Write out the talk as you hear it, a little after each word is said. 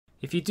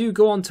If you do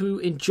go on to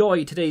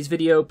enjoy today's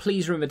video,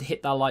 please remember to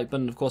hit that like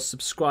button. Of course,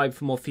 subscribe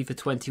for more FIFA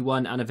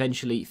 21 and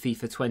eventually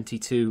FIFA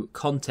 22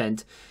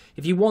 content.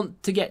 If you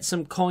want to get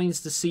some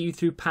coins to see you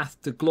through Path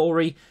to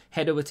Glory,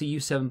 head over to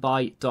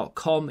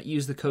u7buy.com,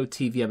 use the code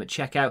TVM at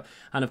checkout,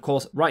 and of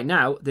course, right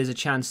now, there's a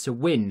chance to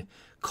win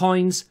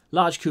coins,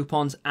 large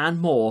coupons,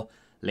 and more.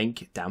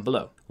 Link down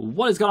below.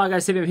 What is going on,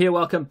 guys? TVM here.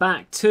 Welcome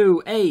back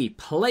to a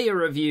player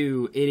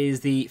review. It is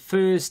the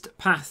first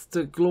Path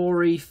to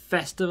Glory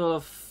Festival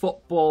of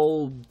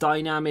Football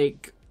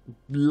dynamic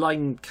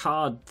line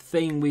card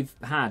thing we've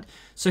had.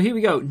 So here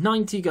we go.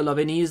 Ptg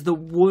Golovin. He is the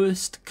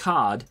worst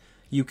card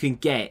you can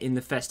get in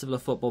the Festival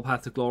of Football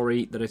Path to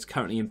Glory that is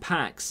currently in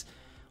packs,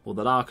 or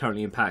that are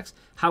currently in packs.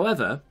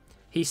 However,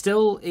 he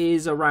still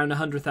is around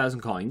 100,000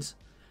 coins,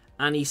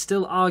 and he's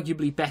still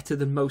arguably better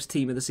than most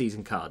Team of the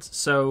Season cards.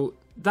 So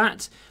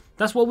that's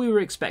what we were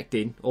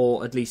expecting,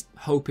 or at least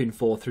hoping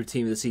for through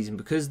Team of the Season,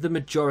 because the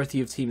majority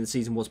of Team of the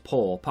Season was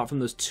poor, apart from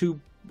those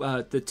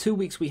the 2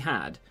 weeks we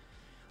had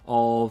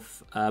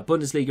of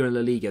Bundesliga and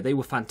La Liga. They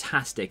were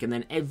fantastic, and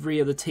then every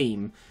other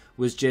team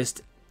was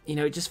just, you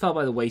know, it just fell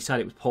by the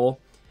wayside. It was poor.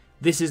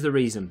 This is the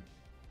reason.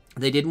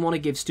 They didn't want to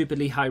give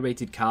stupidly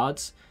high-rated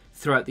cards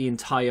throughout the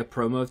entire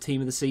promo of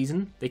Team of the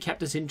Season. They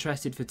kept us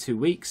interested for 2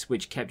 weeks,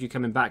 which kept you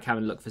coming back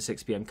having a look for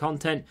 6 PM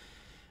content.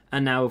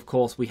 And now, of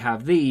course, we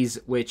have these,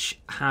 which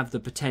have the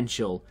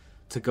potential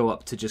to go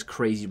up to just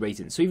crazy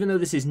ratings. So even though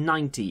this is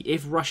 90,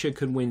 if Russia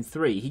can win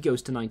 3, he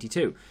goes to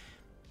 92.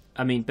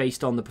 I mean,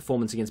 based on the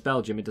performance against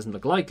Belgium, it doesn't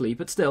look likely,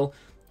 but still,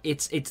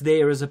 it's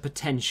there as a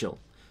potential.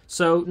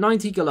 So,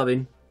 Ptg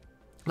Golovin,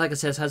 like I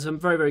said, has some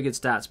very, very good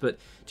stats, but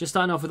just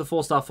starting off with a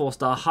 4-star,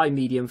 4-star, high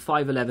medium,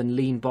 5'11",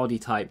 lean body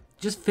type,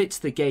 just fits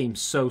the game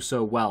so,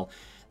 so well.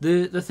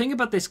 The thing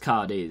about this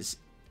card is,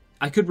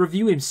 I could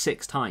review him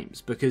 6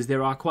 times, because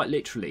there are quite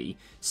literally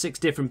 6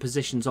 different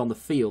positions on the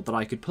field that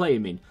I could play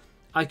him in.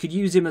 I could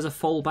use him as a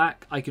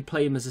fullback, I could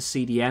play him as a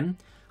CDM,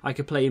 I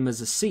could play him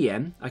as a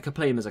CM, I could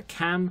play him as a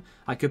cam,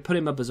 I could put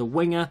him up as a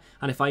winger,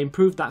 and if I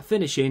improved that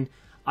finishing,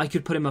 I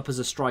could put him up as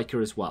a striker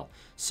as well.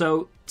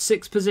 So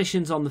 6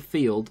 positions on the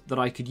field that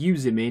I could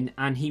use him in,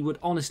 and he would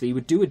honestly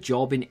do a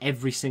job in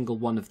every single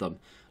one of them.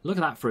 Look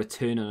at that for a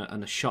turn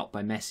and a shot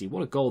by Messi.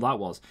 What a goal that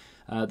was.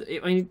 I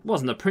mean, it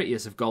wasn't the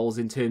prettiest of goals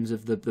in terms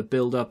of the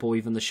build-up or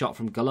even the shot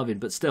from Golovin,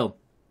 but still,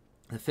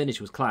 the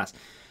finish was class.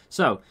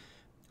 So,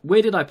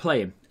 where did I play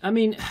him? I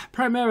mean,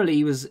 primarily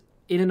he was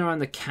in and around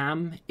the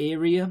cam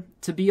area.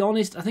 To be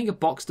honest, I think a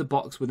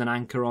box-to-box with an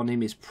anchor on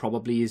him is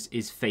probably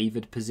his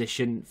favoured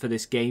position for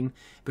this game,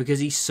 because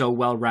he's so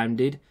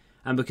well-rounded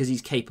and because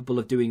he's capable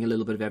of doing a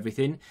little bit of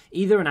everything.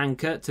 Either an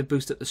anchor to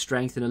boost up the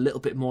strength and a little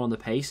bit more on the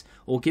pace,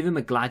 or give him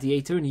a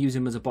gladiator and use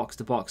him as a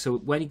box-to-box. So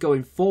when he's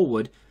going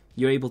forward,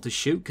 you're able to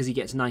shoot because he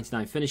gets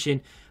 99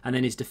 finishing, and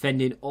then his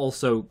defending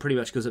also pretty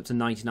much goes up to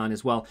 99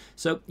 as well.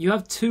 So you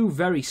have 2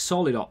 very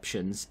solid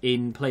options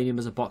in playing him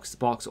as a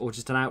box-to-box or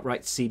just an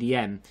outright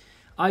CDM.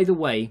 Either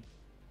way,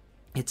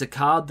 it's a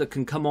card that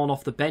can come on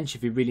off the bench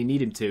if you really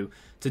need him to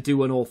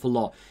do an awful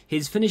lot.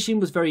 His finishing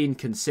was very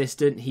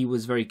inconsistent. He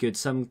was very good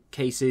some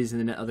cases,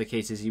 and then in other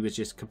cases he was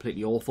just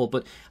completely awful.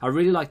 But I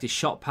really liked his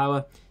shot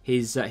power.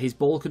 His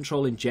ball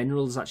control in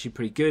general is actually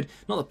pretty good.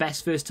 Not the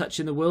best first touch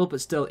in the world,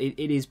 but still it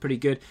is pretty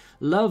good.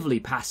 Lovely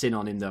passing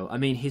on him though. I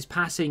mean, his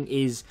passing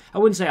is, I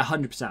wouldn't say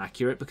 100%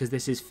 accurate, because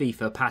this is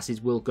FIFA.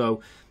 Passes will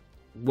go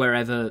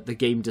wherever the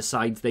game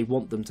decides they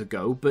want them to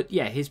go. But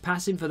yeah, his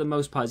passing for the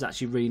most part is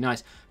actually really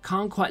nice.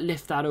 Can't quite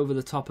lift that over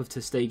the top of Ter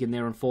Stegen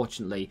there,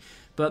 unfortunately.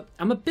 But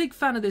I'm a big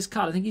fan of this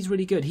card. I think he's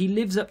really good. He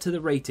lives up to the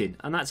rating,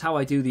 and that's how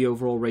I do the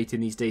overall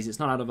rating these days. It's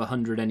not out of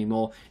 100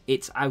 anymore.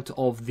 It's out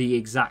of the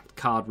exact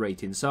card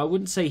rating. So I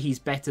wouldn't say he's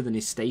better than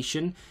his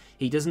station.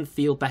 He doesn't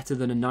feel better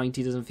than a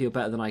 90, doesn't feel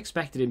better than I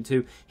expected him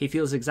to. He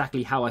feels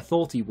exactly how I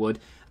thought he would,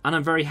 and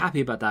I'm very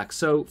happy about that.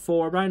 So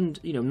for around,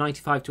 you know,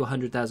 95 to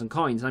 100,000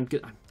 coins, I'm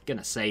going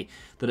to say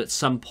that at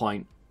some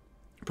point,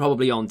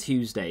 probably on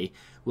Tuesday,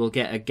 we'll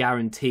get a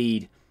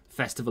guaranteed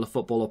Festival of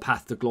Football or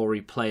Path to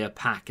Glory player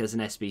pack as an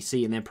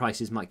SBC, and then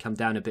prices might come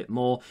down a bit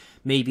more.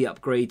 Maybe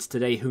upgrades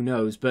today, who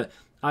knows. But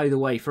either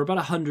way, for about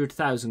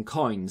 100,000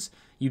 coins,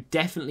 you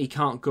definitely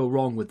can't go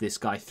wrong with this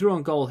guy. Through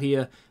on goal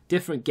here,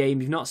 different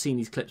game. You've not seen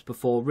these clips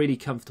before. Really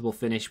comfortable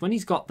finish. When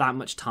he's got that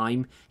much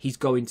time, he's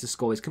going to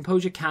score. His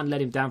composure can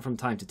let him down from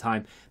time to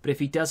time, but if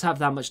he does have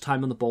that much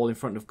time on the ball in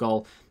front of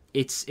goal,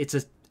 it's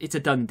a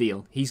done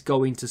deal. He's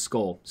going to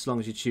score, as long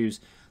as you choose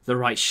the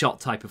right shot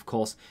type, of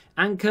course.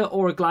 Anchor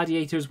or a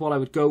gladiator is what I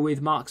would go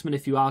with. Marksman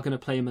if you are going to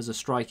play him as a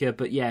striker.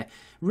 But yeah,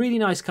 really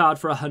nice card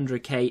for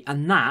 100k,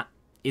 and that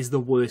is the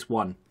worst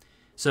one.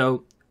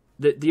 So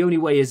the only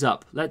way is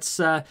up. Let's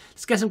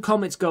get some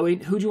comments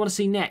going. Who do you want to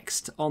see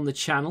next on the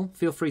channel?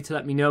 Feel free to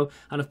let me know.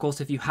 And of course,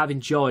 if you have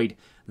enjoyed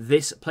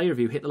this play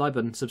review, hit the like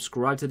button,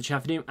 subscribe to the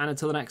channel, and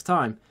until the next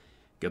time,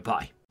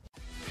 goodbye.